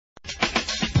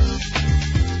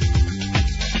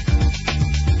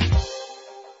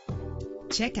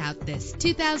Check out this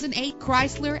 2008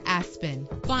 Chrysler Aspen.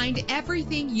 Find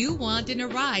everything you want in a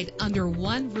ride under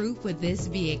one roof with this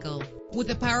vehicle.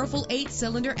 With a powerful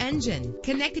 8-cylinder engine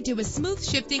connected to a smooth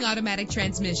shifting automatic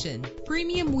transmission,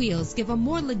 premium wheels give a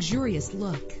more luxurious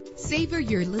look. Savor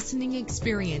your listening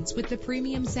experience with the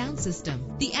premium sound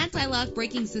system. The anti-lock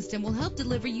braking system will help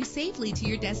deliver you safely to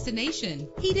your destination.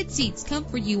 Heated seats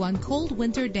comfort you on cold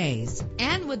winter days.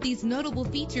 And with these notable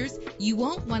features, you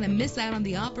won't want to miss out on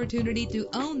the opportunity to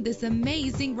own this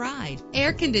amazing ride.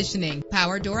 Air conditioning,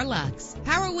 power door locks,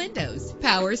 power windows,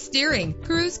 power steering,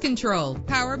 cruise control,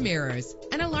 power mirrors,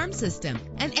 an alarm system,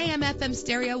 an AM/FM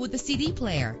stereo with a CD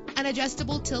player, an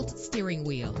adjustable tilt steering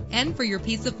wheel. And for your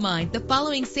peace of mind, the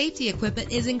following safety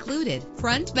equipment is included: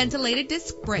 front ventilated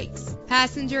disc brakes,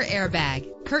 passenger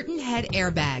airbag, curtain head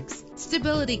airbags,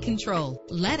 stability control.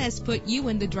 Let us put you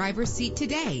in the driver's seat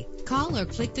today. Call or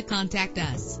click to contact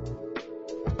us.